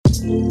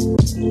Matt.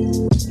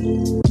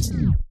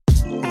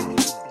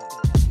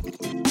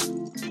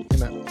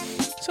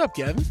 What's up,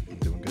 Gavin? I'm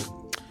doing good.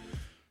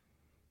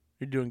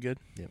 You're doing good?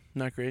 Yep.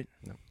 Not great?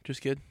 No.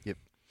 Just good? Yep.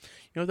 You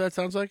know what that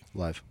sounds like?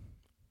 Live.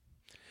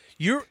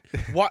 You're...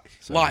 What?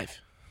 Sorry. Live.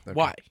 Okay.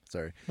 Why?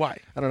 Sorry. Why?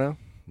 I don't know.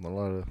 A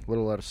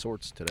lot of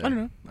sorts today. I don't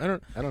know. I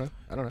don't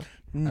know.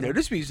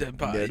 Notice me,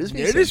 Senpai. Notice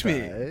me, Notice me.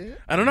 senpai.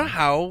 I don't know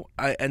how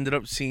I ended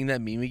up seeing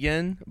that meme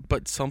again,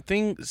 but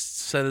something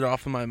set it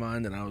off in my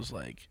mind, and I was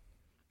like,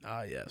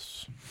 ah,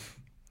 yes.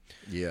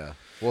 Yeah.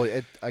 Well,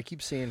 I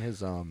keep seeing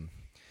his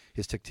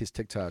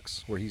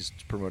TikToks where he's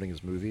promoting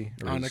his movie.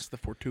 Onyx the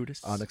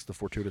Fortuitous. Onyx the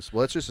Fortuitous.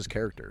 Well, that's just his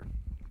character.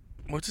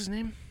 What's his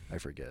name? I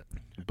forget.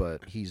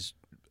 But he's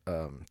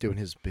doing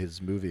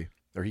his movie,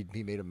 or he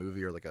made a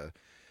movie or like a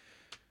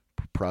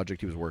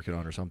project he was working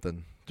on or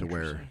something, to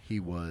where he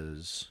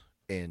was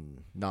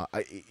not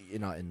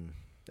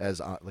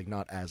as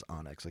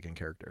Onyx, like in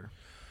character.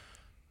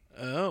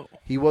 Oh.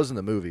 He was in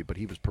the movie, but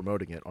he was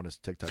promoting it on his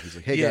TikTok. He's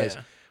like, "Hey guys,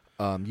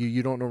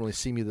 you don't normally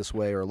see me this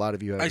way, or a lot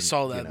of you haven't." I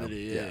saw that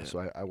video. Yeah.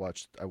 So I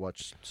watched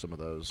some of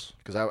those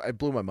because I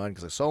blew my mind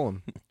because I saw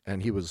him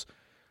and he was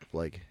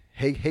like,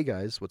 "Hey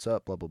guys, what's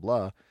up?" Blah blah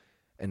blah,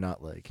 and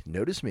not like,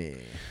 "Notice me."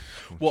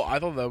 Well, I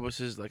thought that was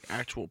his like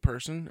actual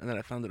person, and then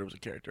I found that it was a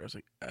character. I was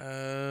like,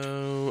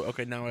 oh,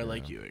 okay, now I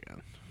like you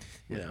again.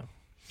 Yeah. You know.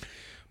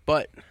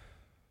 But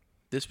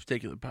this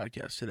particular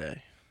podcast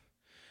today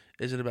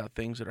isn't about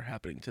things that are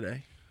happening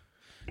today,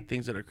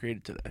 things that are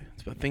created today.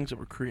 It's about things that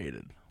were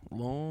created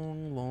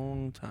long,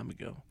 long time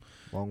ago.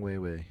 Long way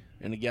away.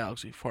 In a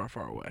galaxy far,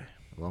 far away.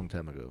 A long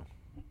time ago.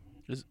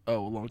 A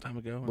long time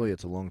ago? Well, yeah,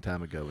 it's a long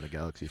time ago in a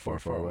galaxy far,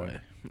 far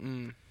away.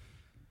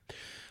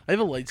 I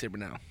have a lightsaber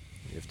now.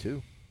 You have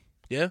two.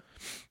 Yeah?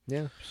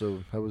 Yeah.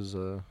 So how was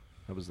that?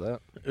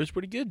 It was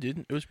pretty good,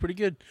 dude. It was pretty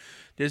good.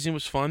 Disney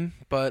was fun,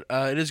 but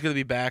it is going to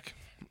be back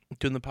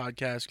doing the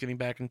podcast, getting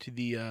back into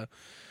the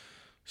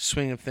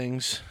swing of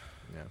things.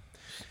 Yeah.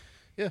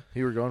 Yeah,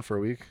 you were gone for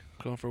a week.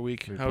 Going for a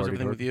week. We How was partied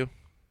everything hard. with you?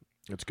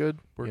 It's good.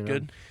 Work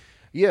good?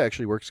 Yeah,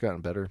 actually, work's gotten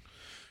better.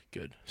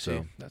 Good.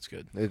 So- See, that's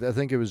good. I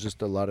think it was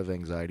just a lot of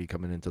anxiety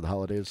coming into the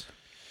holidays.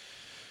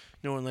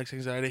 No one likes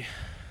anxiety.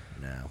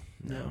 No.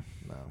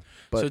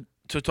 But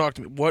So talk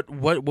to me. What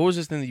was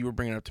this thing that you were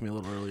bringing up to me a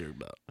little earlier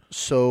about?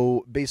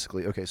 so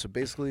basically, what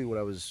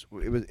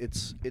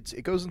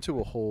it goes into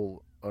a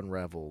whole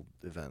unravel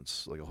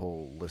events, like a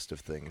whole list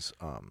of things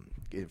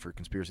for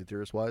conspiracy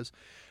theorist wise.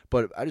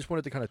 But I just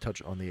wanted to kind of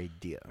touch on the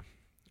idea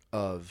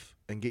of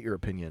and get your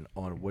opinion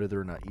on whether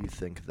or not you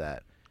think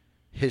that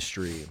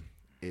history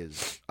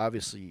is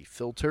obviously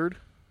filtered.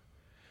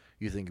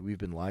 You think we've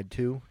been lied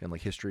to, and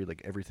like history,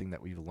 like everything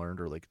that we've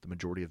learned, or like the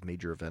majority of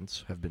major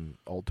events have been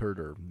altered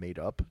or made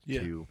up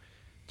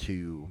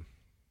to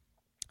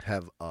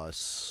have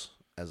us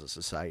as a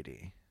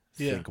society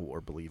think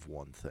or believe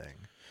one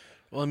thing.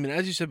 Well, I mean,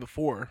 as you said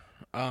before,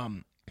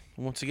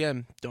 once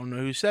again, don't know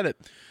who said it.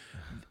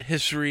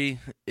 History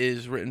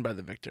is written by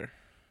the victor.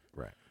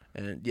 Right.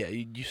 And yeah,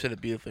 you said it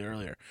beautifully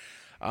earlier.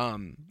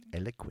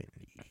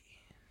 Eloquently.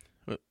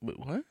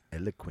 What?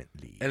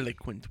 Eloquently.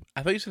 Eloquent.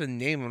 I thought you said a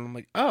name, and I'm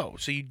like, oh,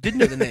 so you did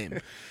know the name.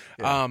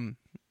 Yeah.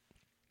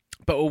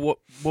 But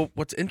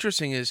what's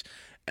interesting is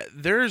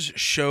there's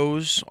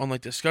shows on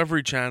like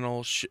Discovery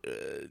Channel,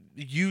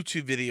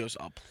 YouTube videos,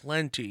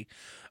 plenty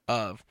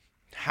of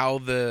how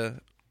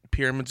the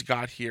pyramids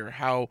got here,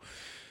 how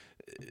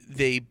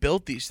they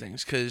built these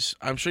things. Because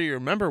I'm sure you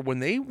remember when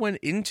they went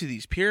into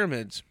these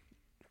pyramids,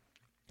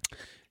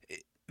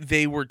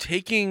 they were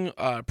taking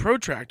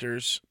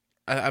protractors.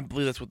 I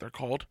believe that's what they're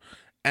called,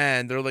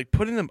 and they're like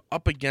putting them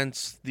up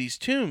against these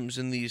tombs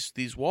and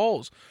these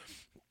walls,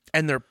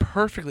 and they're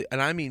perfectly,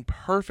 and I mean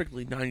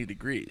perfectly 90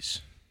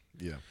 degrees.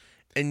 Yeah.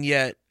 And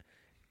yet,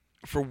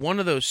 for one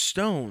of those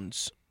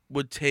stones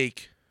would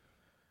take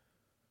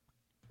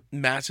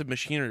massive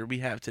machinery we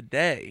have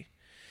today,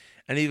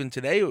 and even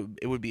today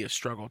it would be a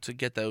struggle to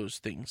get those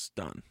things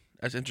done,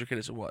 as intricate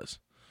as it was.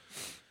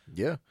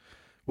 Yeah.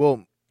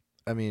 Well,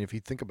 I mean, if you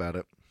think about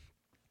it,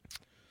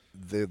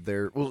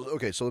 well,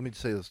 okay, so let me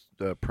say this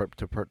to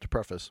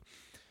preface.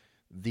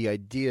 The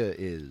idea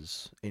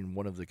is, in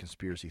one of the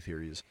conspiracy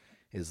theories,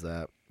 is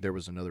that there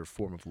was another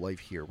form of life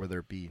here, whether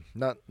it be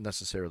not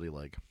necessarily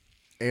like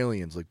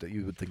aliens, like that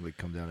you would think would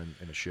come down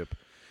in a ship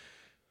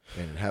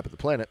and inhabit the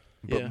planet,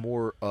 but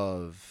more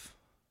of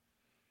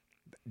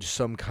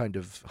some kind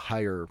of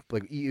higher,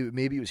 like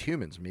maybe it was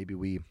humans, maybe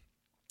we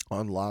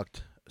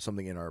unlocked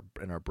something in our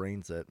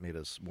brains that made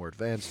us more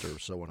advanced, or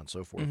so on and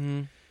so forth.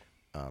 Mm-hmm.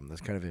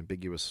 That's kind of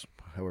ambiguous,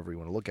 however you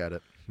want to look at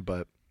it.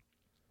 But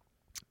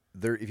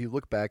there, if you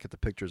look back at the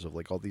pictures of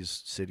like all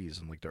these cities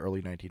in like the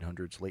early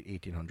 1900s, late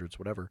 1800s,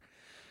 whatever,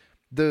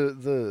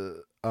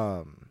 the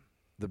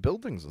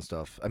buildings and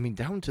stuff, I mean,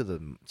 down to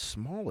the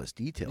smallest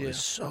detail is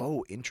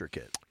so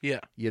intricate. Yeah.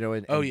 You know,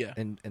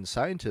 and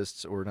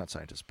scientists, or not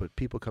scientists, but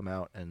people come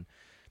out and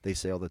they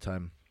say all the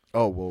time,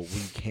 oh, well,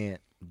 we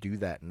can't do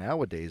that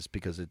nowadays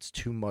because it's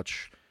too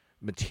much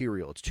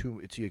material.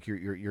 It's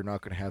you're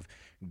not going to have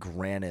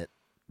granite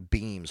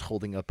beams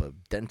holding up a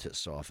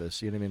dentist's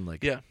office. You know what I mean?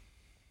 Like, Yeah.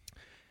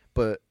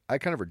 but I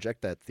kind of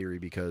reject that theory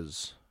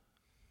because,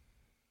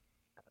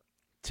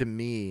 to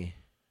me,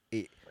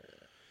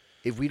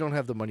 if we don't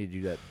have the money to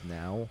do that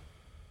now,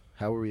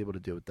 how are we able to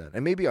do it then?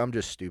 And maybe I'm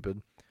just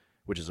stupid,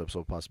 which is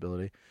also a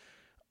possibility.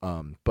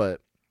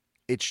 But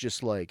it's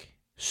just like,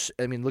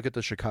 I mean, look at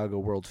the Chicago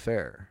World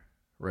Fair,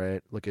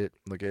 right? Look at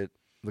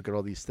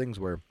all these things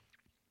where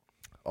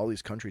all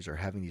these countries are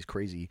having these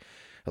crazy,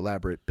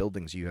 elaborate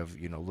buildings. You have,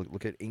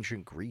 look at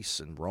ancient Greece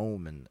and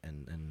Rome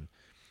and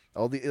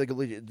all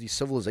these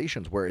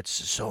civilizations where it's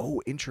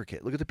so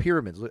intricate. Look at the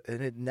pyramids.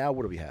 Now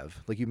what do we have?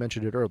 Like you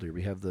mentioned it earlier,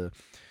 we have the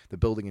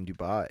building in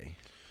Dubai,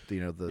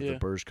 the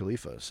Burj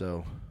Khalifa.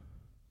 So,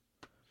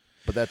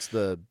 but that's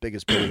the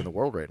biggest building in the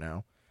world right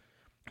now.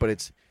 But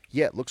it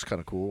looks kind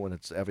of cool, and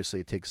it's obviously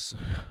it takes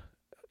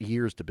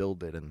years to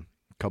build it and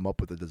come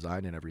up with the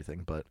design and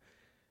everything. But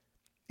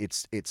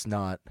it's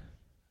not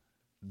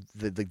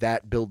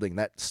that building,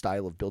 that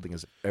style of building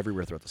is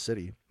everywhere throughout the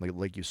city,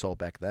 like you saw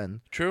back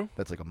then. True.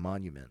 That's like a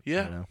monument.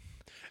 Yeah.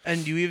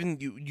 And you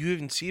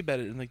even see about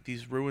it in like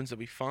these ruins that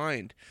we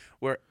find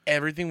where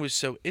everything was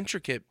so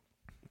intricate,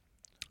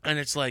 and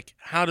it's like,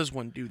 how does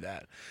one do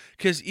that?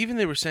 Because even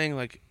they were saying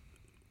like,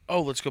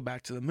 oh, let's go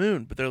back to the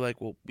moon, but they're like,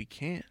 well, we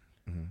can't.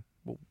 Mm-hmm.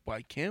 Well,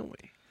 why can't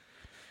we?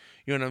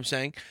 You know what I'm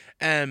saying?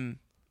 And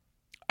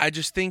I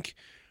just think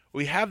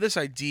we have this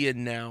idea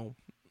now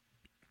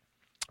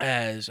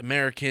as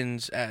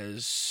Americans,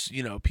 as,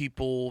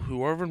 people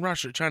who are over in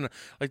Russia, China,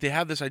 like they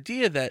have this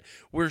idea that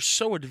we're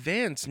so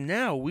advanced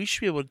now, we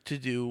should be able to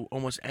do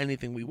almost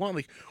anything we want.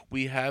 Like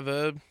we have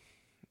a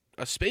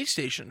space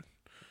station,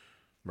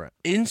 right,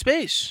 in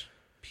space.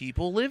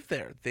 People live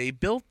there. They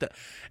built that.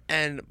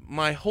 And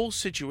my whole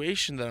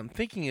situation that I'm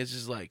thinking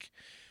is like,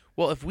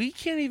 well, if we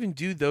can't even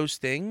do those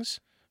things,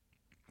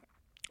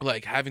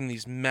 like having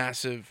these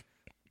massive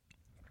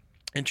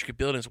intricate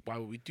buildings, why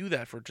would we do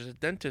that for just a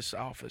dentist's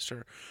office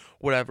or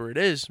whatever it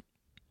is?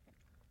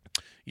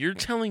 You're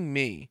telling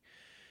me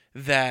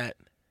that,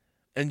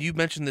 and you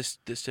mentioned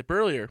this tip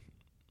earlier,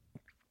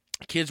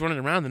 kids running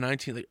around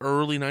the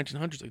early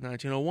 1900s, like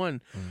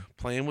 1901,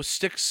 playing with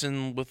sticks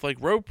and with like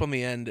rope on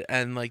the end,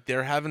 and like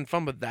they're having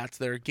fun, but that's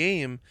their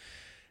game.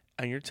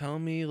 And you're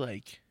telling me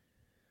like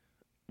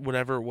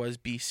whatever it was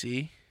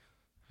BC,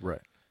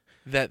 right,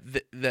 that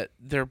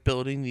they're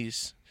building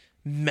these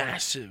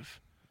massive,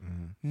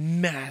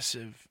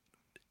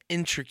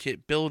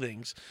 intricate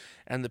buildings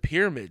and the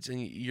pyramids,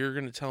 and you're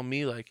going to tell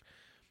me like,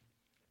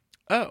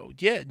 oh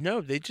yeah,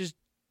 no, they just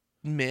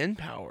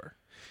manpower.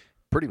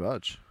 Pretty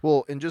much.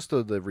 Well, in just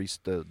the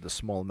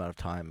small amount of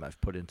time I've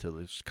put into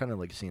it's kind of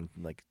like seeing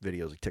like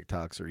videos, like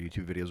TikToks or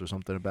YouTube videos or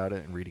something about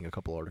it, and reading a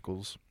couple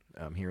articles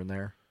here and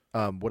there.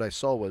 What I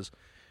saw was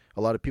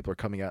a lot of people are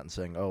coming out and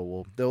saying, oh,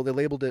 well, they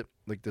labeled it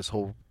like this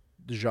whole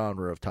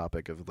genre of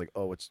topic of like,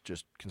 oh, it's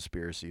just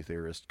conspiracy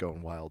theorists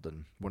going wild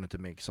and wanted to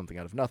make something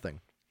out of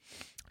nothing.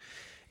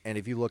 And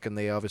if you look, and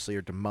they obviously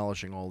are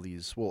demolishing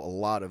a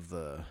lot of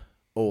the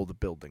old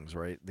buildings,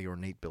 right? The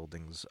ornate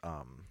buildings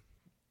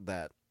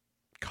that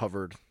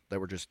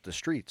were just the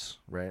streets,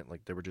 right?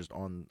 Like they were just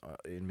on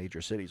in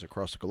major cities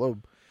across the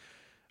globe,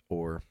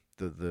 or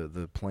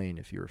the plane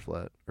if you're a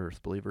flat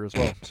Earth believer as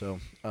well. So,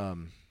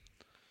 when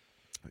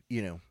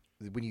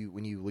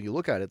you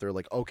look at it, they're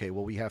like, okay,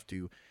 well, we have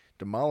to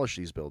demolish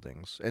these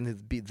buildings, and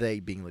they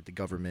being like the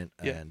government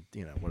and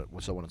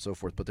so on and so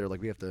forth. But they're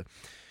like, we have to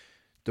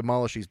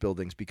demolish these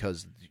buildings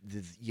because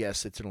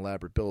yes, it's an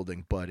elaborate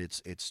building, but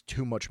it's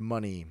too much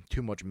money,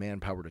 too much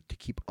manpower to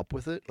keep up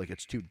with it. Like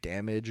it's too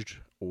damaged,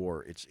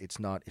 or it's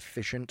not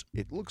efficient.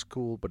 It looks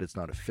cool, but it's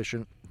not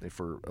efficient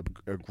for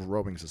a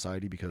growing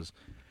society, because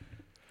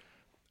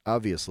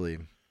obviously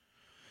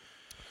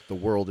the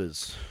world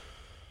is,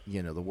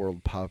 the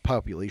world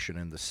population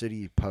and the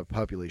city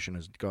population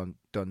has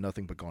done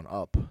nothing but gone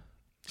up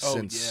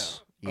since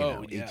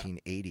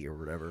 1880 or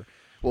whatever.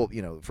 Well,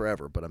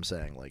 forever, but I'm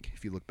saying, like,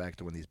 if you look back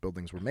to when these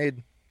buildings were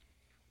made,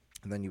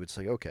 and then you would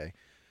say, okay,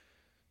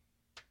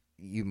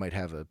 you might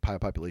have a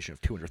population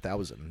of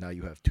 200,000. Now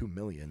you have 2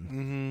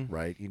 million,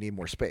 right? You need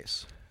more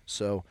space.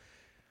 So,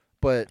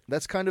 but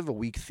that's kind of a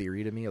weak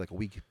theory to me, like a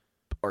weak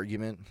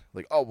argument.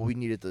 Like, oh, well, we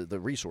needed the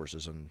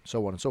resources and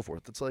so on and so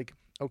forth. It's like,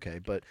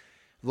 okay, but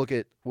look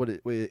at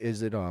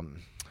is it, oh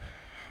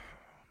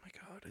my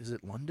God, is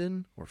it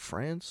London or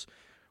France?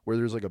 Where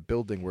there's like a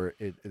building where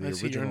the I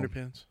see your original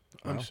underpants.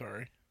 I'm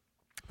sorry.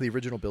 The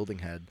original building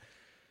had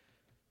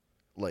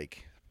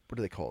like, what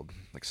are they called?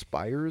 Like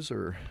spires,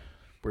 or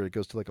where it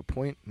goes to like a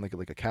point, like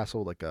a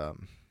castle, like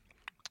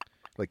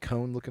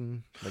cone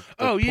looking, like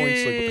points, like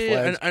with the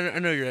flags. I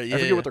know you're right. Yeah, I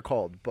forget what they're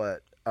called,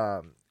 but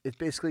it's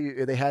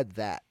basically they had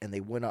that, and they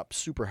went up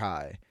super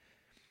high,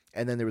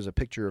 and then there was a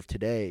picture of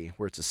today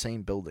where it's the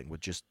same building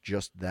with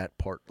just that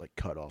part like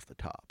cut off the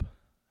top.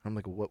 I'm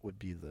like, what would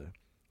be the,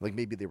 like,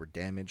 maybe they were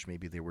damaged,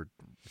 maybe they were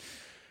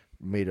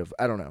made of,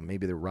 I don't know,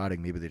 maybe they're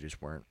rotting, maybe they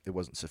just weren't, it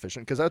wasn't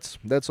sufficient. Because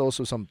that's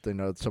also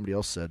something somebody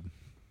else said,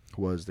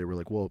 was they were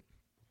like, well,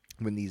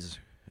 when these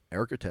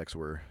architects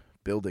were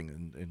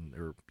building and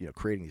or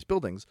creating these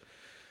buildings,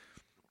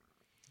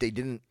 they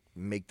didn't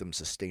make them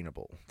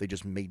sustainable. They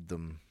just made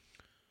them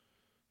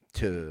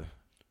to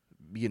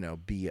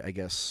be, I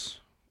guess,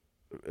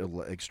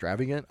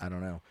 extravagant. I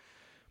don't know.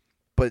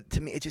 But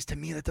to me,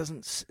 that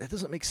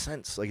doesn't make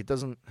sense. Like it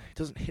doesn't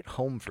hit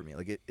home for me.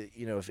 Like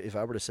if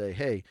I were to say,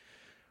 hey,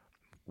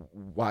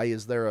 why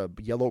is there a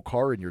yellow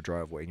car in your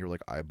driveway? And you're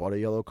like, I bought a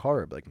yellow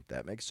car. I'd be like,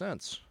 that makes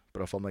sense.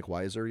 But if I'm like,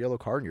 why is there a yellow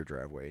car in your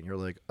driveway? And you're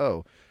like,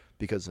 oh,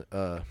 because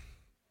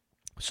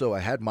so I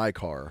had my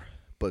car,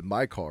 but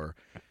my car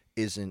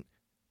isn't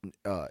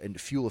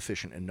fuel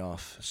efficient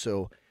enough.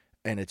 So.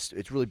 And it's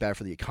really bad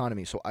for the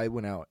economy. So I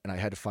went out and I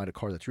had to find a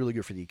car that's really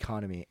good for the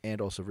economy and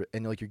also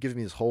and like you're giving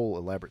me this whole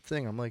elaborate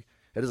thing. I'm like,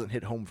 that doesn't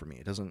hit home for me.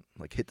 It doesn't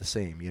like hit the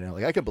same.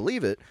 Like I can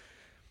believe it.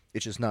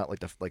 It's just not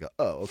like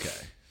oh,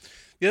 okay.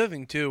 The other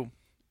thing too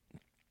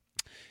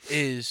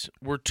is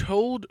we're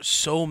told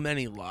so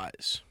many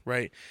lies,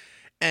 right?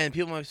 And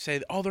people might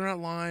say, oh, they're not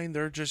lying.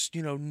 They're just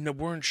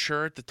weren't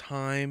sure at the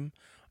time.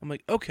 I'm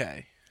like,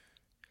 okay,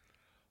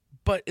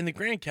 but in the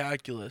grand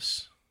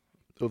calculus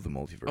of the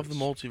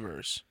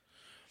multiverse.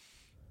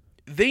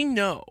 They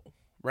know,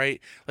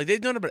 right? Like,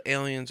 they've known about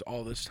aliens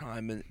all this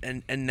time,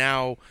 and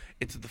now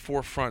it's at the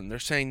forefront. They're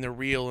saying they're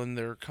real and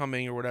they're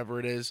coming or whatever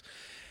it is.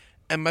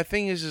 And my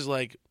thing is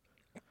like,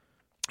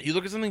 you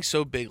look at something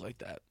so big like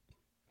that,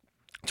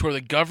 to where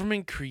the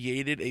government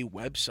created a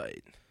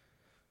website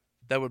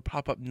that would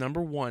pop up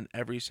number one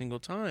every single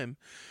time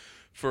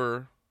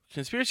for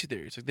conspiracy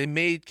theories. Like, they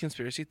made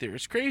conspiracy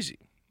theories crazy.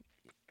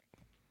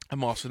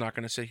 I'm also not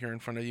going to sit here in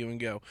front of you and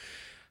go,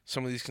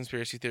 some of these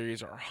conspiracy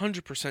theories are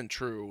 100%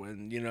 true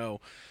and,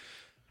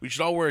 we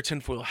should all wear a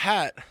tinfoil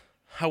hat.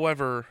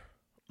 However,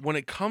 when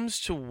it comes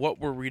to what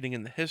we're reading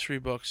in the history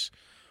books,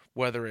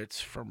 whether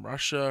it's from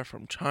Russia,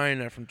 from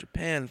China, from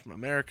Japan, from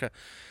America,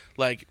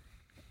 like,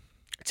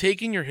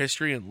 take in your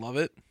history and love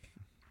it,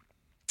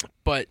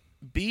 but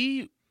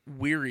be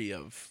weary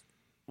of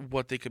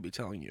what they could be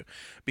telling you.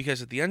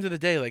 Because at the end of the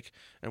day, like,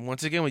 and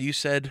once again, what you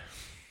said,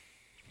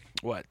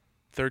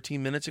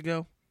 13 minutes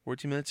ago,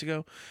 14 minutes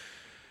ago,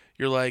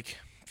 you're like,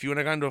 if you and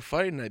I got into a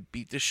fight and I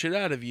beat the shit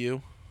out of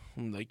you,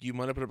 like, you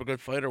might have put up a good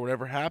fight or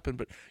whatever happened,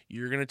 but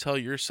you're going to tell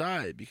your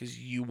side because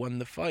you won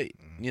the fight,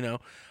 and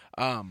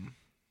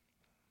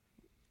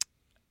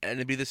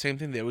it'd be the same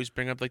thing. They always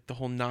bring up, like, the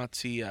whole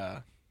Nazi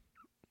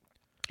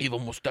evil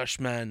mustache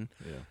man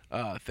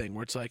thing,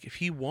 where it's like, if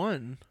he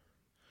won,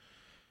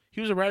 he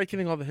was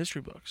eradicating all the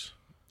history books.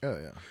 Oh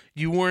yeah.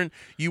 You weren't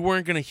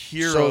going to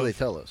hear. They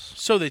tell us.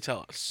 So they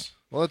tell us.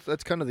 Well,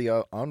 that's kind of the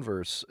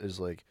onverse is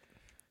like.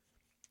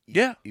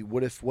 Yeah.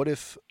 What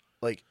if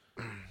like,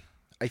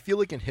 I feel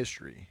like in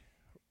history,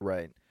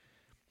 right?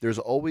 There's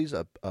always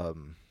a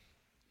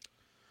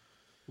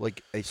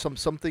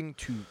something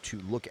to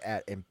look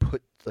at and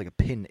put like a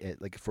pin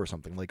it, like, for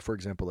something, like, for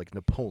example, like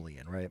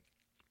Napoleon, right?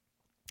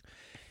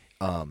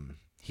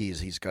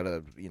 He's got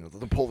the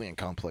Napoleon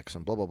complex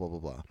and blah blah blah blah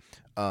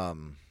blah.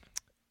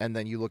 And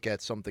then you look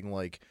at something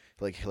like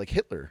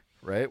Hitler,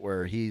 right?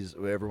 Where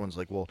everyone's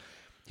like, well,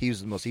 he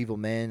was the most evil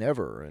man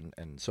ever,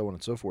 and so on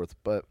and so forth.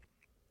 But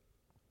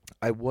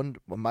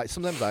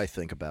sometimes I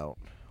think about,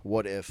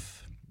 what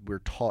if we're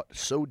taught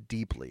so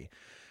deeply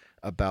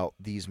about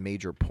these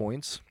major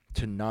points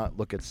to not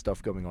look at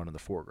stuff going on in the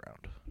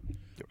foreground? You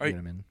know what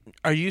I mean?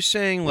 Are you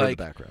saying, or like,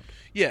 the background?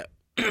 Yeah.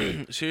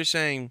 So you're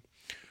saying,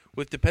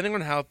 depending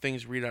on how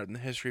things read out in the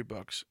history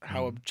books,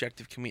 how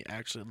objective can we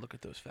actually look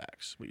at those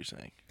facts? What you're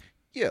saying?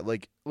 Yeah,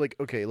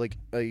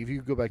 if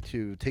you go back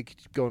to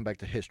going back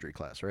to history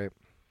class, right?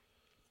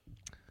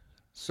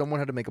 Someone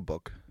had to make a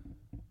book.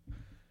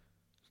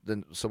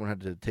 Then someone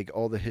had to take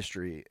all the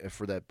history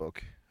for that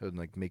book and,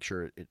 like, make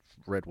sure it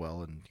read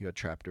well, and you had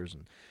chapters,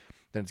 and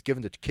then it's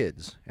given to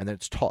kids, and then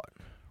it's taught,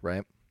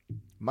 right?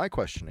 My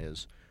question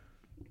is,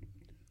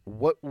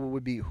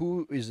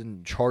 who is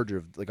in charge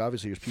of, like,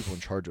 obviously there's people in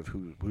charge of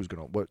who's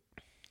gonna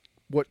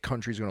what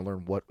country's gonna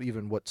learn what,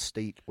 even what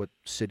state, what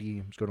city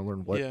is gonna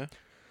learn what. Yeah.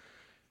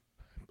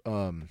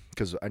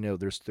 Because I know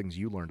there's things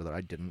you learned that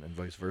I didn't, and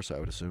vice versa, I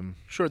would assume.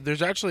 Sure.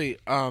 There's actually,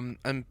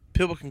 and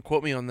people can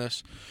quote me on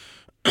this,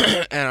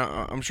 and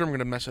I'm sure I'm going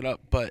to mess it up,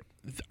 but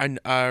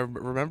I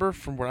remember,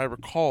 from what I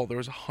recall, there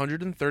was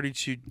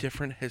 132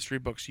 different history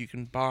books you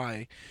can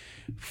buy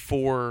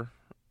for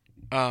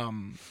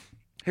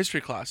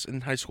history class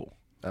in high school.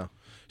 Oh.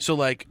 So,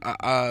 like,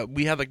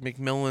 we had, like,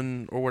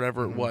 Macmillan or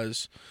whatever it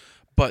was,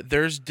 but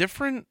there's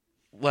different,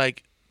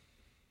 like,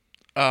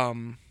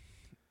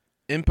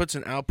 inputs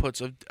and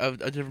outputs of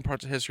different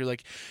parts of history.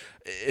 Like,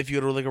 if you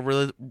go to, like,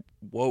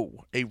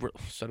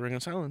 stuttering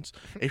in silence,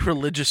 a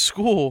religious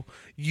school,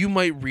 you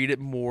might read it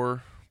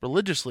more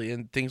religiously,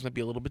 and things might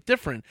be a little bit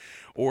different.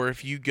 Or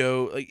if you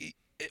go, like,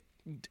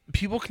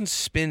 people can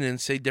spin and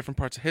say different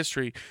parts of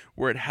history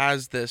where it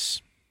has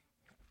this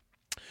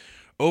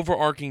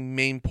overarching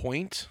main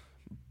point,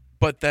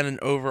 but then an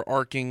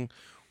overarching,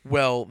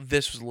 well,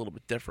 this was a little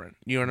bit different.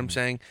 You know what I'm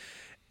saying?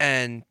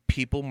 And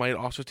people might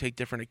also take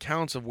different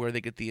accounts of where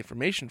they get the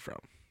information from,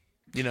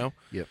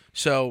 Yep.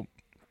 So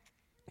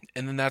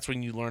and then that's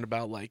when you learn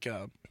about like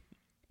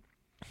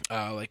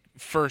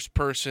first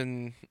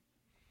person,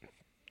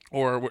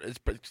 or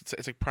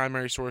it's like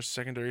primary source,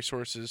 secondary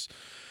sources,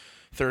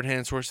 third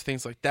hand sources,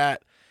 things like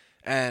that.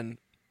 And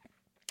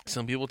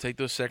some people take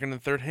those second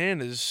and third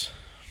hand as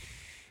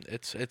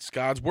it's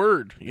God's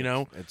word, you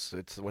know. It's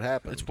what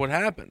happened. It's what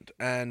happened,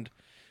 and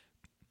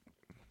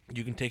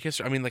you can take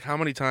history. I mean, like, how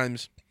many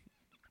times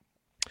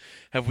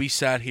have we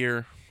sat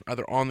here,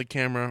 either on the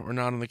camera or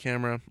not on the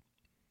camera,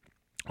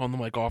 on the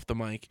mic, off the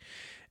mic,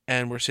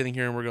 and we're sitting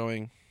here and we're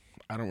going,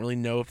 I don't really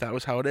know if that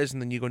was how it is,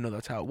 and then you go, no,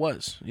 that's how it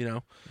was, you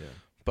know? Yeah.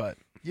 But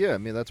yeah, I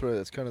mean, that's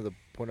kind of the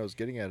point I was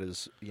getting at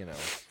is, you know,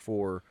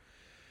 for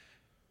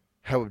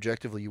how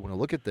objectively you want to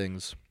look at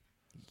things,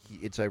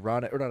 it's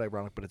ironic, or not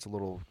ironic, but it's a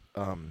little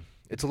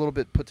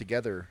bit put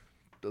together.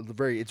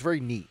 It's very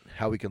neat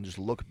how we can just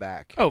look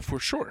back. Oh, for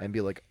sure. And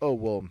be like, oh,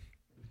 well,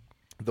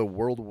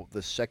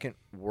 the Second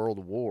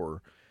World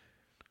War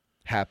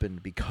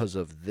happened because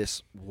of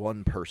this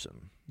one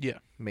person. Yeah.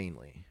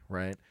 Mainly,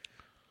 right?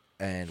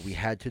 And we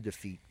had to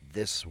defeat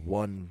this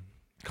one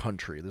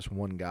country, this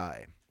one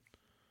guy.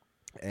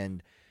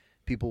 And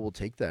people will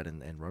take that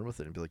and run with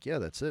it and be like, yeah,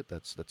 that's it.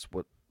 That's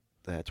what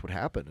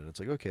happened. And it's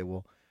like, okay,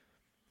 well,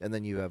 and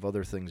then you have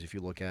other things if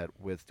you look at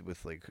with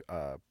like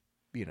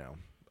you know,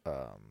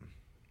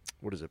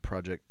 what is it,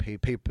 Project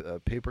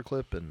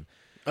Paperclip, and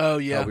oh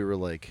yeah, how we were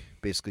like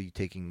basically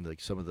taking like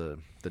some of the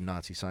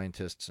Nazi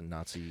scientists and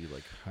Nazi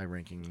like high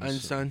rankings.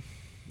 Einstein.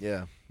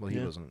 Yeah, well, he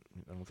wasn't.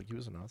 I don't think he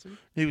was a Nazi.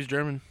 He was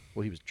German.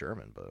 Well, he was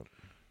German, but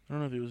I don't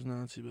know if he was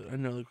Nazi, but I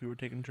know like we were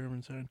taking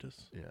German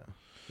scientists. Yeah,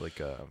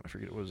 like I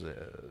forget, it was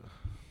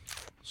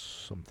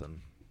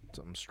something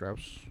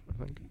Strauss,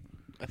 I think.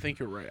 I think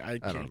you're right. I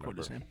can't quote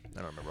his name.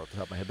 I don't remember off the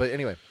top of my head, but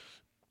anyway,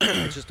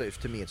 it's just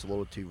to me, it's a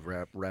little too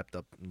wrapped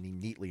up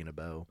neatly in a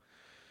bow.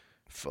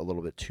 A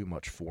little bit too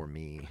much for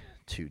me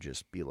to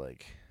just be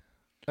like,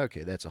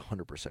 okay, that's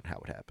 100% how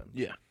it happened.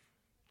 Yeah,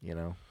 you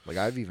know, like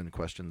I've even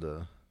questioned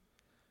the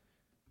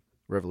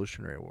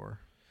Revolutionary War.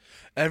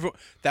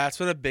 That's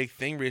been a big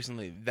thing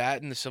recently.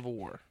 That and the Civil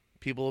War.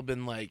 People have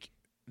been like,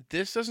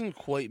 this doesn't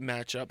quite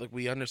match up. Like,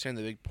 we understand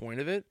the big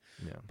point of it,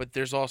 but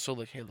there's also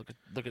like, hey,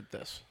 look at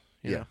this.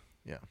 You know?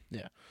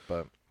 Yeah.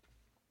 But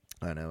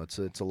I know it's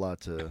a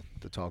lot to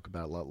talk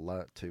about, a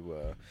lot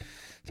to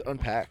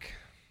unpack.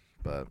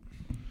 But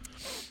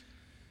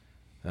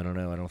I don't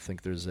know. I don't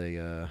think there's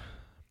a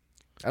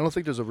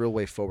real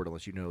way forward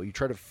unless you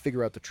try to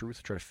figure out the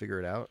truth, try to figure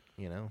it out.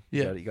 You know,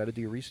 yeah. You got to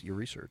do your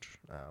research.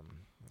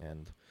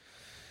 And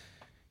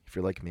if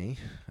you're like me,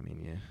 I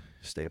mean, you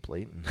stay up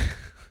late and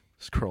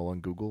scroll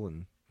on Google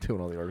and doing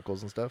all the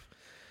articles and stuff.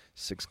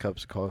 6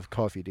 cups of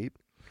coffee deep.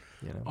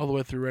 You know, all the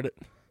way through Reddit.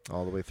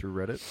 All the way through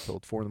Reddit till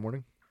 4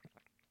 a.m.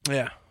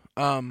 Yeah.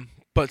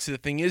 But see, the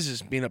thing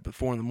is being up at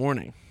 4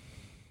 a.m.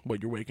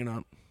 What, you're waking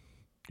up,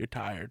 you're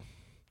tired,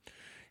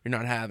 you're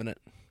not having it.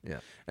 Yeah.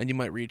 And you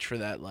might reach for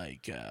that,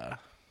 like,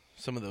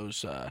 some of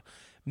those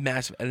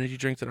massive energy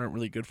drinks that aren't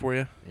really good for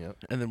you. Yeah.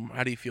 And then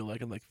how do you feel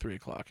like at like 3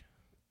 o'clock?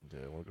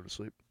 Yeah, I want to go to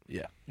sleep.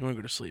 Yeah, you want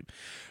to go to sleep.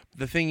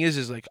 The thing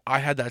is like, I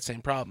had that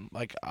same problem.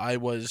 Like, I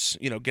was,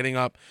 getting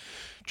up,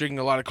 drinking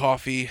a lot of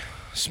coffee,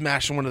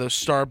 smashing one of those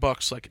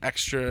Starbucks, like,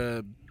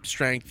 extra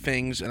strength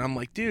things. And I'm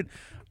like, dude,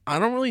 I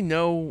don't really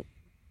know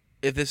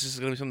if this is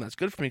going to be something that's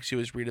good for me, because you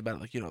always read about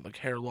it, like, like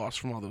hair loss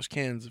from all those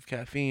cans of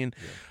caffeine.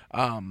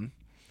 Yeah.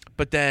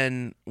 But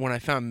then when I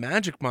found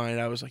Magic Mind,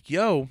 I was like,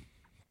 yo,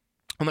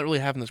 I'm not really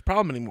having this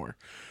problem anymore.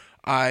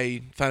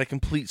 I found a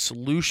complete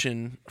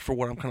solution for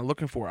what I'm kind of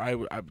looking for. I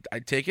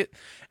take it,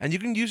 and you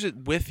can use it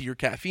with your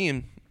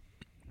caffeine.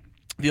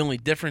 The only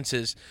difference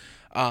is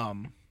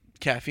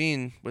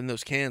caffeine, when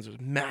those cans are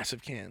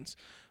massive cans,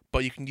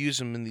 but you can use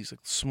them in these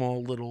like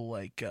small little,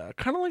 like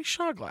kind of like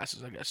shot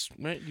glasses, I guess,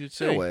 right? You'd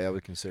say. In a way, I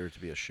would consider it to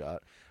be a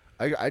shot.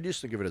 I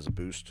just think of it as a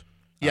boost.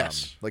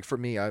 Yes. Like for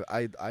me,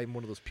 I'm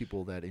one of those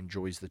people that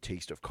enjoys the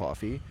taste of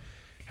coffee.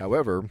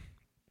 However,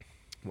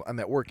 I'm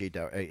at work 8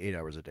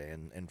 hours a day,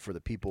 and for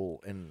the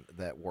people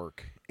that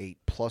work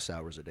 8+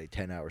 hours a day,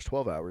 10 hours,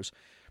 12 hours,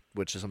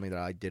 which is something that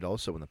I did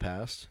also in the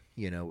past.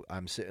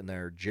 I'm sitting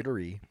there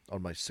jittery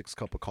on my 6th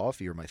cup of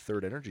coffee or my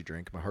 3rd energy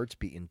drink. My heart's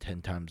beating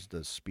 10 times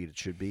the speed it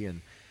should be,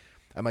 and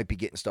I might be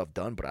getting stuff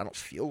done, but I don't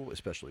feel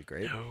especially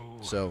great. No.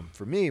 So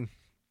for me,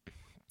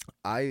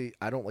 I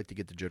don't like to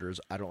get the jitters.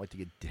 I don't like to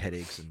get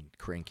headaches and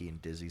cranky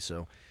and dizzy.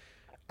 So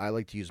I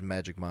like to use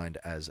Magic Mind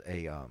as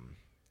a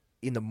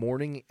in the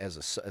morning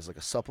as like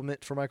a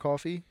supplement for my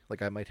coffee.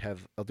 Like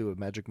I'll do a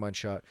Magic Mind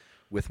shot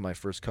with my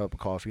first cup of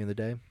coffee in the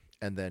day,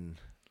 and then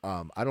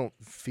I don't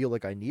feel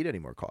like I need any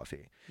more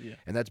coffee. Yeah.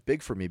 And that's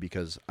big for me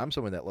because I'm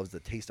someone that loves the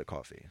taste of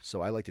coffee.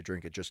 So I like to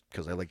drink it just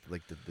because I like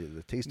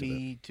the taste of it.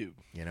 Me too.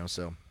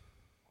 So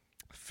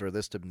for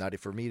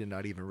me to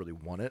not even really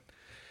want it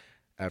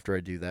after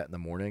I do that in the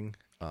morning,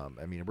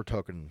 I mean, we're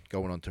talking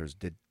going on towards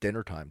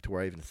dinner time to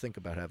where I even think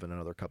about having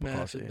another cup of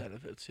Massive coffee.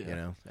 benefits,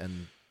 yeah.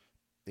 And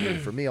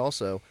for me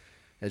also,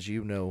 as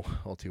you know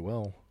all too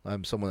well,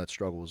 I'm someone that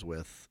struggles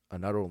with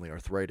not only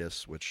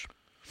arthritis, which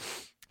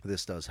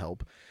this does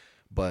help,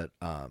 but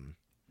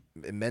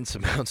immense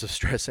amounts of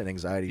stress and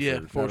anxiety Yeah,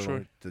 for for not sure.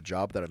 only the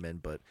job that I'm in,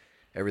 but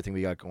everything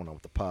we got going on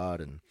with the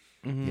pod and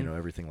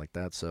everything like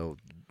that. So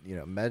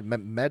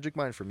Magic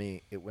Mind for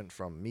me, it went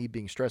from me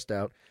being stressed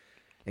out,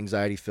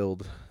 anxiety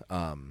filled,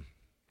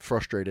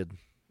 frustrated,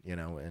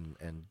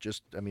 and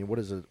just, I mean, what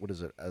is it?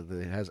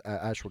 It has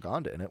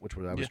ashwagandha in it, which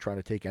I was trying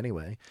to take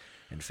anyway,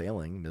 and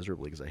failing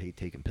miserably because I hate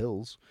taking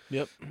pills.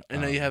 Yep.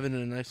 And now you have it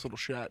in a nice little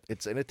shot.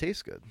 And it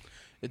tastes good.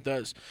 It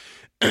does.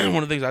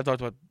 One of the things I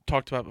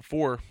talked about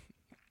before,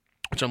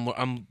 which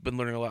I'm been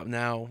learning a lot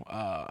now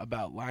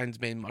about lion's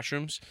mane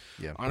mushrooms.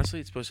 Yeah. Honestly,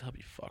 it's supposed to help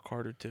you fuck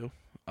harder too.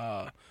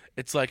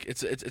 It's like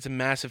it's a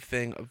massive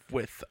thing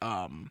with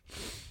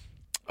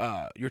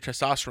your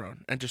testosterone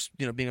and just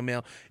being a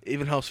male. It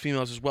even helps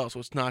females as well. So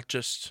it's not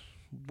just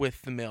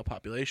with the male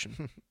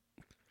population.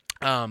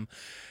 And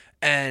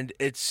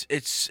it's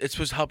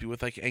supposed to help you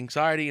with like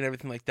anxiety and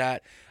everything like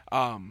that.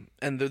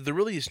 And there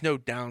really is no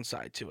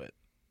downside to it.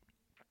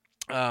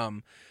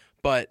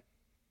 But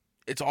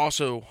it's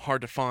also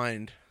hard to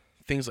find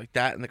things like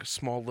that in like a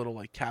small little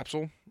like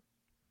capsule.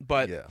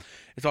 But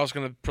it's also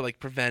going to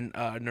prevent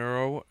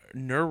neural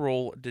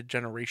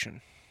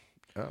degeneration.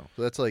 Oh,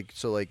 so that's like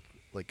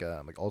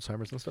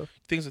Alzheimer's and stuff.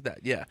 Things like that.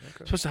 Yeah, Okay.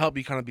 It's supposed to help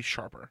you kind of be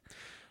sharper.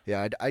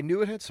 Yeah, I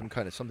knew it had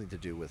something to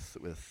do with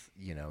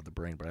the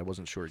brain, but I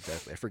wasn't sure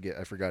exactly. I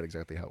forgot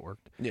exactly how it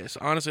worked. Yes,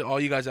 honestly, all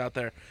you guys out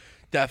there,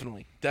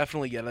 definitely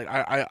get. Like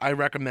I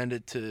recommend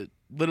it to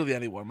literally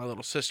anyone. My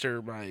little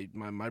sister,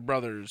 my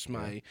brothers,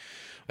 my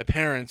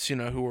parents.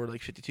 Who are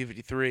like 52,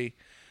 53.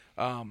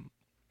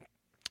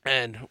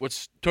 And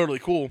what's totally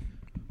cool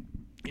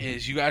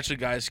is you actually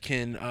guys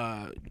can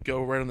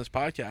go right on this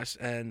podcast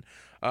and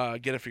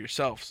get it for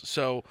yourselves.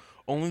 So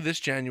only this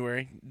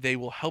January, they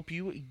will help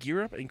you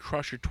gear up and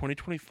crush your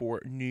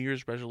 2024 New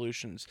Year's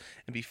resolutions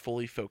and be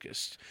fully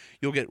focused.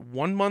 You'll get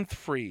 1 month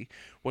free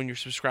when you're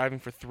subscribing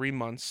for 3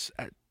 months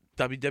at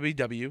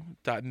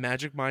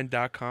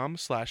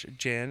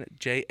www.magicmind.com/Jan,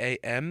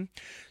 J-A-M,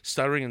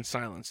 Stuttering in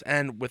Silence.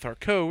 And with our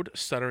code,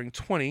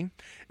 Stuttering20,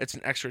 it's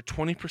an extra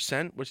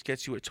 20%, which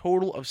gets you a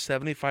total of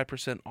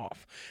 75%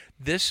 off.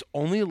 This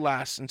only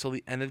lasts until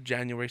the end of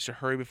January, so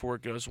hurry before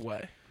it goes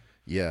away.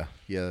 Yeah,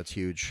 that's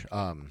huge.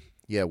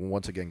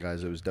 Once again,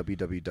 guys, it was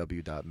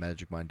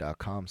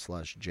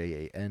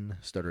www.magicmind.com/JAN,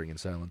 Stuttering in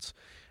Silence.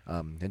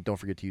 And don't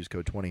forget to use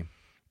code 20.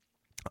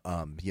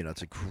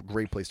 It's a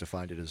great place to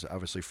find it. Is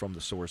obviously from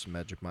the source,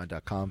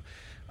 magicmind.com.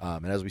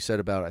 And as we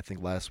said about, I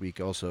think last week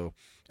also,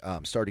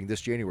 starting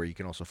this January, you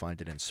can also find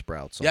it in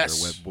Sprouts on their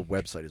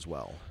website as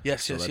well.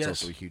 Yes, so that's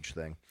also a huge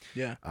thing.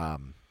 Yeah.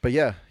 But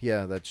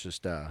that's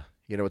just,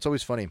 it's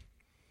always funny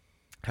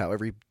how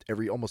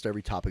almost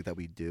every topic that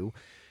we do,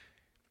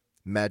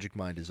 Magic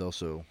Mind is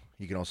also,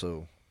 you can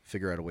also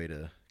figure out a way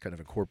to kind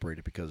of incorporate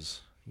it because,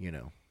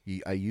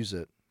 I use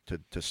it to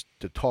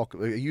talk.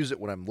 I use it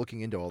when I'm looking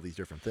into all these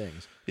different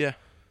things. Yeah.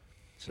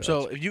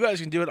 So if you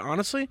guys can do it,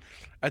 honestly,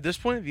 at this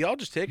point, y'all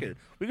just take it.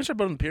 We can start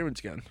building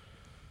pyramids again.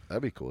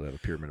 That'd be cool to have a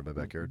pyramid in my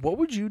backyard. What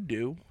would you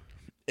do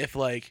if,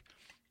 like,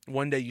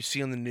 one day you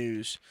see on the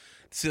news,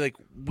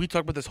 we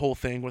talk about this whole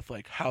thing with,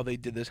 like, how they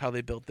did this, how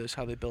they built this,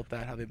 how they built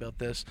that, how they built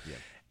this,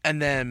 and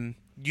then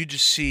you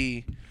just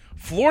see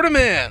Florida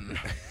man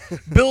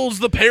builds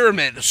the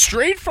pyramid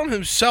straight from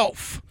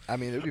himself. I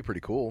mean, it would be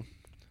pretty cool.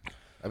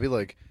 I'd be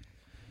like,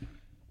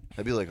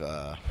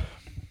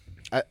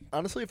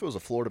 honestly, if it was a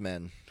Florida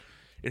man,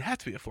 it'd have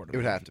to be a Florida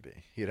man. It would have to be.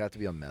 He'd have to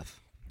be on meth,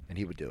 and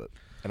he would do it.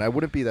 And I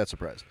wouldn't be that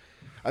surprised.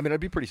 I mean, I'd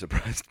be pretty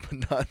surprised,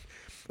 but not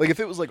like if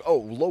it was like,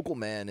 local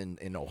man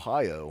in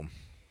Ohio,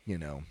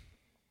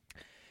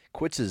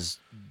 quits his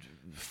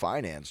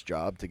finance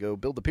job to go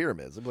build the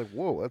pyramids. I'm like,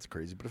 whoa, that's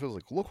crazy. But if it was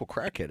like local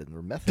crackhead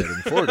or meth head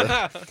in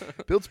Florida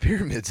builds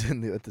pyramids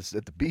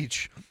at the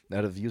beach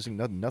out of using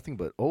nothing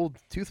but old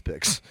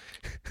toothpicks,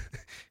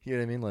 you know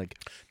what I mean?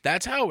 Like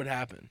that's how it would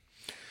happen.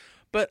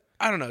 But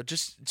I don't know.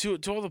 Just to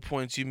all the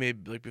points you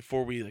made, like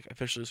before we like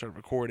officially started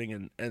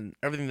recording and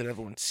everything that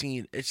everyone's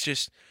seen, it's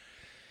just.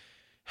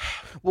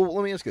 Well,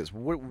 let me ask you this: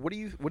 what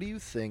do you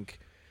think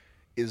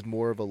is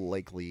more of a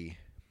likely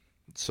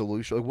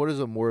solution? Like, what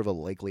is a more of a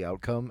likely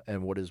outcome,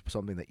 and what is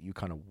something that you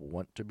kind of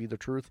want to be the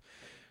truth?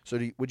 So,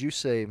 would you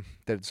say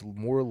that it's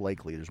more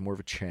likely? There's more of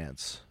a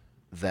chance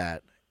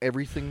that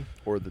everything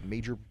or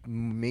the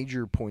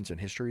major points in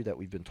history that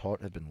we've been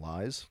taught have been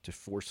lies to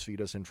force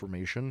feed us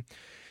information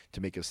to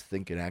make us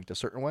think and act a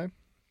certain way,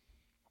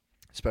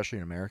 especially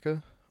in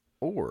America,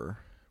 or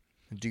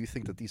do you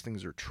think that these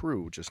things are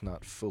true, just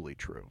not fully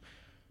true?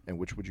 And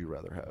which would you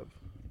rather have?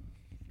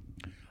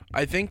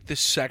 I think the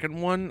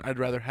second one I'd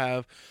rather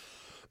have.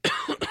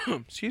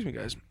 Excuse me,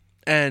 guys.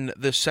 And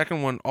the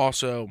second one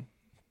also,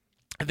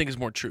 I think, is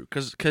more true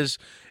because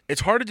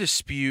it's hard to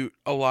dispute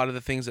a lot of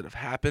the things that have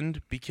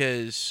happened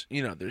because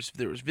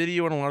there was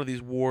video in a lot of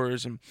these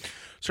wars and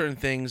certain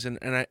things, and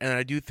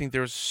I do think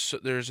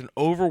there's an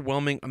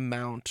overwhelming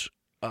amount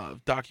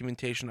of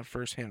documentation of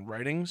firsthand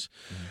writings.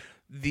 Mm-hmm.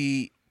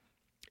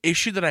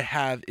 issue that I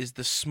have is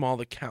the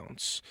small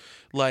accounts,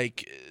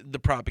 like the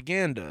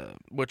propaganda,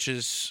 which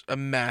is a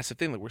massive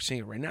thing. Like we're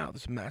seeing it right now.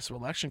 There's a massive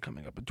election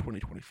coming up in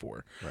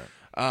 2024.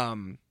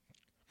 Right.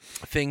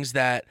 Things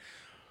that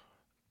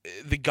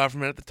the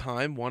government at the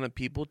time wanted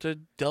people to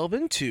delve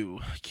into,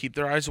 keep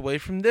their eyes away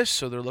from this,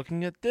 so they're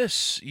looking at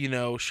this,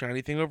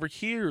 shiny thing over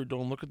here.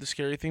 Don't look at the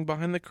scary thing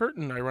behind the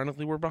curtain.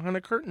 Ironically, we're behind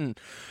a curtain.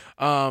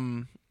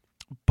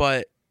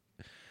 But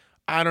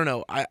I don't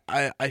know.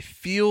 I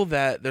feel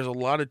that there's a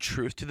lot of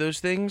truth to those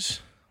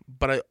things,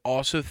 but I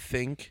also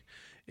think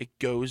it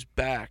goes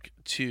back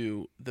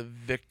to the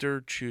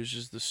victor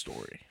chooses the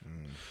story.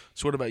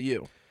 So what about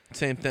you?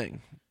 Same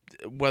thing.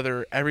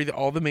 Whether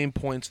all the main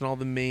points and all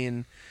the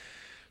main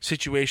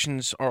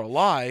situations are a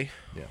lie,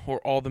 or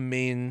all the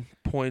main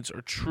points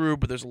are true,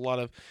 but there's a lot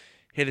of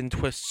hidden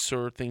twists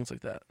or things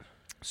like that.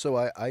 So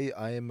I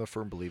am a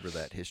firm believer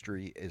that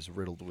history is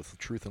riddled with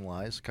truth and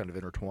lies, kind of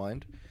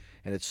intertwined,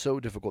 and it's so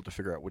difficult to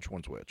figure out which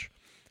one's which.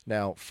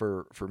 Now,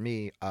 for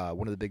me,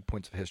 one of the big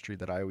points of history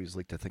that I always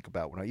like to think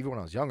about, even when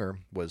I was younger,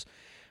 was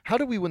how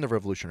did we win the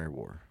Revolutionary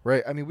War,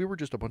 right? I mean, we were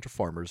just a bunch of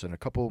farmers and a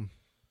couple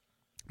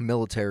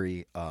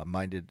military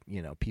minded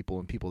people,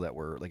 and people that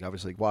were like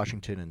obviously like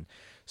Washington and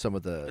some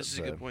of This is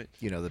a good point.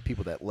 The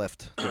people that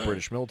left the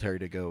British military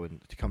to go and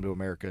to come to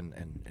America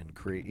and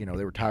create,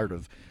 they were tired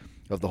of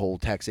the whole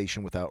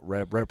taxation without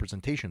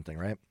representation thing,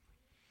 right?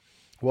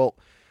 Well,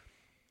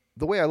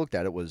 the way I looked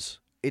at it was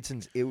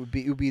it would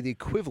be the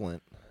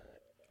equivalent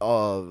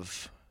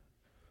of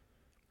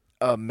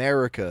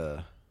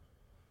America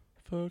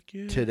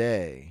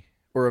today,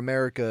 or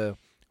America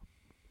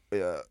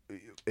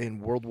in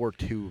World War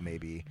II,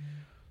 maybe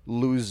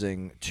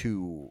losing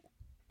to,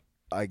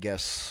 I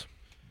guess,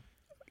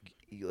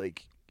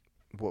 like,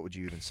 what would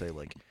you even say,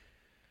 like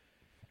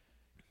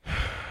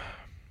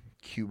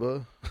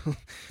Cuba,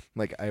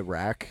 like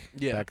Iraq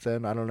back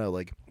then? I don't know.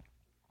 Like,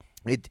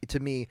 it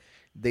to me,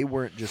 they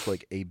weren't just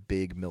like a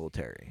big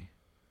military,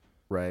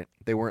 right?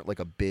 They weren't like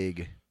a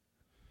big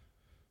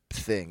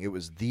thing. It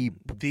was the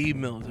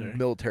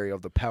military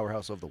of the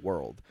powerhouse of the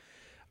world,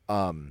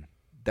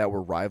 that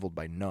were rivaled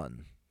by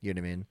none. You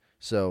know what I mean?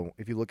 So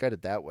if you look at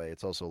it that way,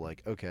 it's also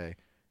like, okay,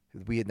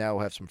 we now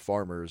have some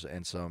farmers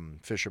and some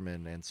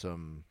fishermen and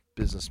some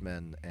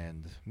businessmen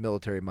and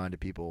military-minded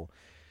people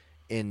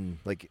in,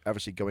 like,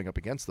 obviously going up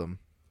against them,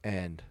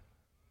 and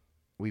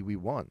we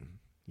won.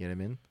 You know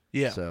what I mean?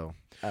 Yeah. So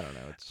I don't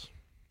know. It's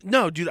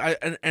no, dude. I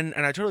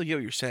totally get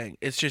what you're saying.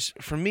 It's just,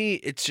 for me,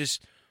 it's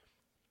just,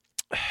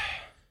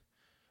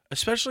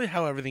 especially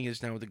how everything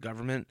is now with the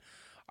government.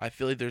 I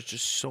feel like there's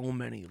just so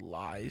many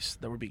lies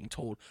that we're being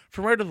told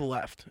from right to the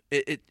left.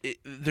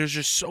 There's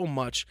just so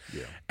much,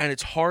 and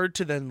it's hard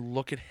to then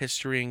look at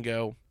history and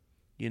go,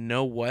 you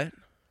know what?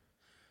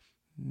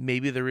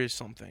 Maybe there is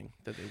something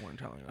that they weren't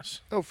telling us.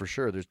 Oh, for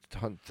sure. There's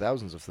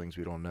thousands of things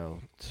we don't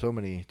know. So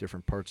many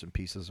different parts and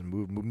pieces and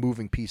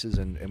moving pieces,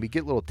 and we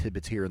get little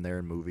tidbits here and there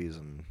in movies,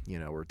 and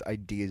or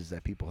ideas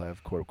that people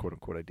have, quote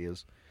unquote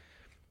ideas.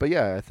 But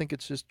yeah, I think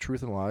it's just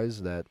truth and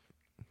lies that.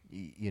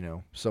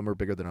 Some are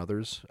bigger than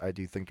others. I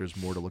do think there's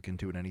more to look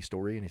into in any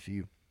story, and if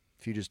you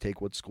just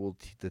take what school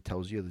that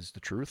tells you is the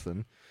truth,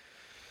 then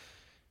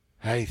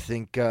I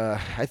think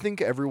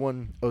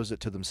everyone owes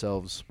it to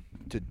themselves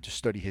to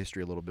study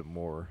history a little bit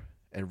more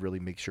and really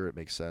make sure it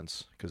makes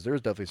sense. Because there's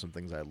definitely some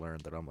things I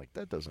learned that I'm like,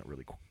 that doesn't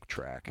really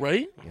track.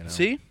 Right?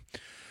 See,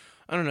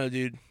 I don't know,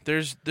 dude.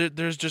 There's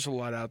just a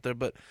lot out there,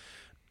 but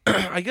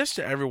I guess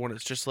to everyone,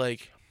 it's just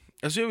like,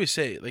 as we always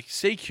say, like,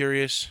 stay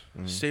curious,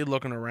 stay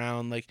looking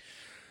around, like.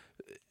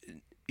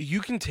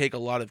 You can take a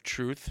lot of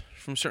truth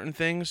from certain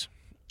things,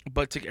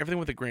 but take everything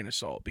with a grain of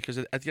salt, because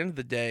at the end of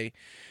the day,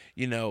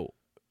 no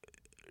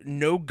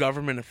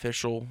government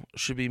official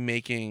should be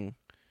making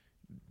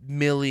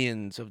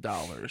millions of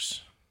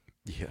dollars.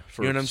 Yeah,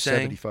 for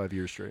 75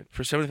 years straight.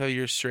 For 75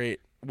 years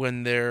straight,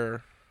 when they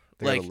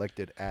got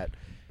elected at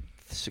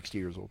 60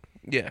 years old.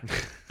 Yeah,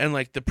 and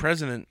like the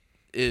president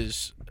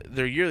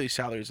their yearly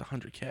salary is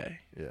 $100K.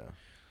 Yeah.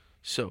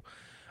 So,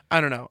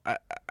 I don't know.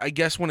 I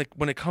guess when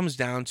it comes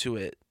down to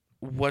it,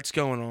 what's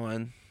going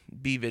on,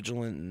 be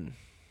vigilant,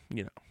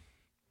 and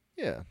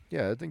Yeah,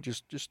 I think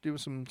just do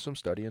some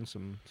studying,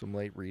 some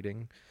light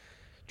reading,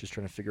 just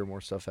trying to figure more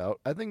stuff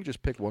out. I think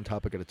just pick one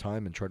topic at a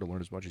time and try to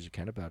learn as much as you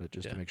can about it,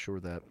 just to make sure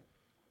that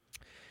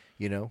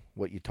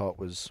what you taught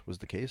was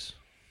the case.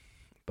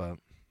 But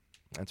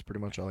that's pretty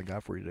much all I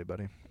got for you today,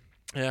 buddy.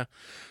 Yeah.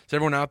 So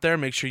everyone out there,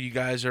 make sure you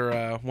guys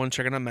are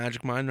checking out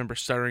Magic Mind, number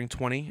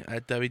Stuttering20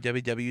 at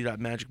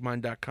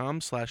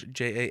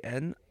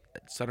www.magicmind.com/JAN.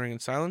 Stuttering in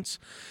Silence.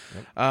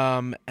 Yep.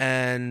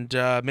 And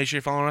make sure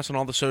you're following us on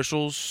all the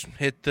socials.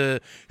 Hit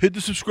the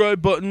subscribe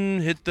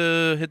button. Hit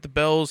the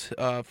bells.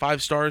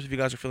 5 stars if you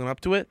guys are feeling up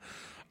to it.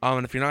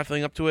 And if you're not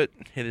feeling up to it,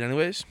 hit it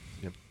anyways.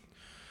 Yep.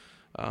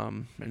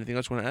 Anything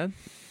else you want to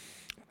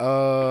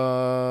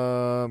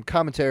add?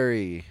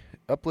 Commentary,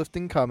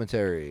 uplifting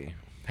commentary,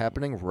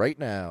 happening right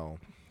now.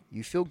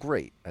 You feel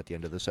great at the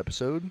end of this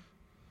episode.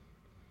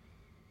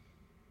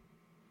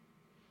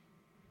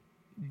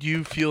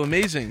 you feel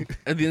amazing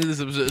at the end of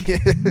this episode.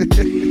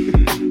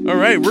 All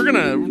right, we're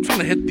just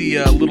gonna hit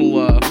the little.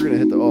 We're gonna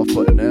hit the off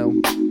button now.